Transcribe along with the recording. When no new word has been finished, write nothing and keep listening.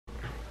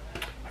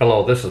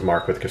Hello, this is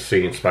Mark with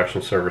Kissee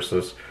Inspection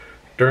Services.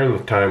 During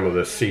the time of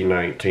the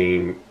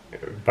C-19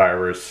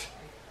 virus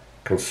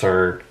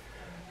concern,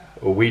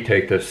 we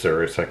take this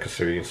serious at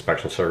Kissee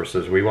Inspection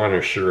Services. We want to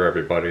assure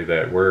everybody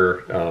that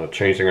we're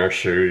changing our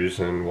shoes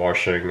and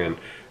washing, and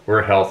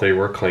we're healthy,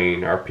 we're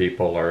clean, our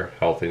people are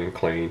healthy and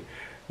clean.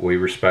 We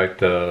respect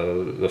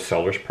the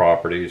seller's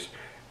properties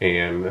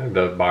and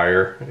the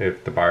buyer.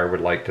 If the buyer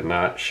would like to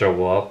not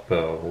show up,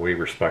 we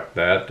respect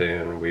that,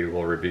 and we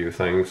will review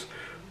things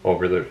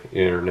over the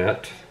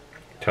internet,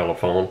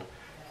 telephone,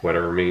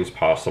 whatever means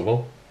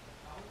possible.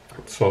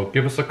 So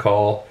give us a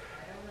call,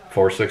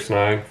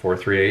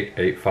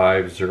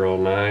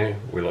 469-438-8509.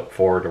 We look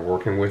forward to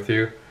working with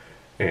you,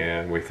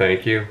 and we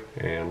thank you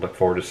and look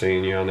forward to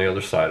seeing you on the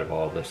other side of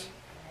all this.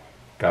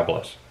 God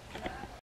bless.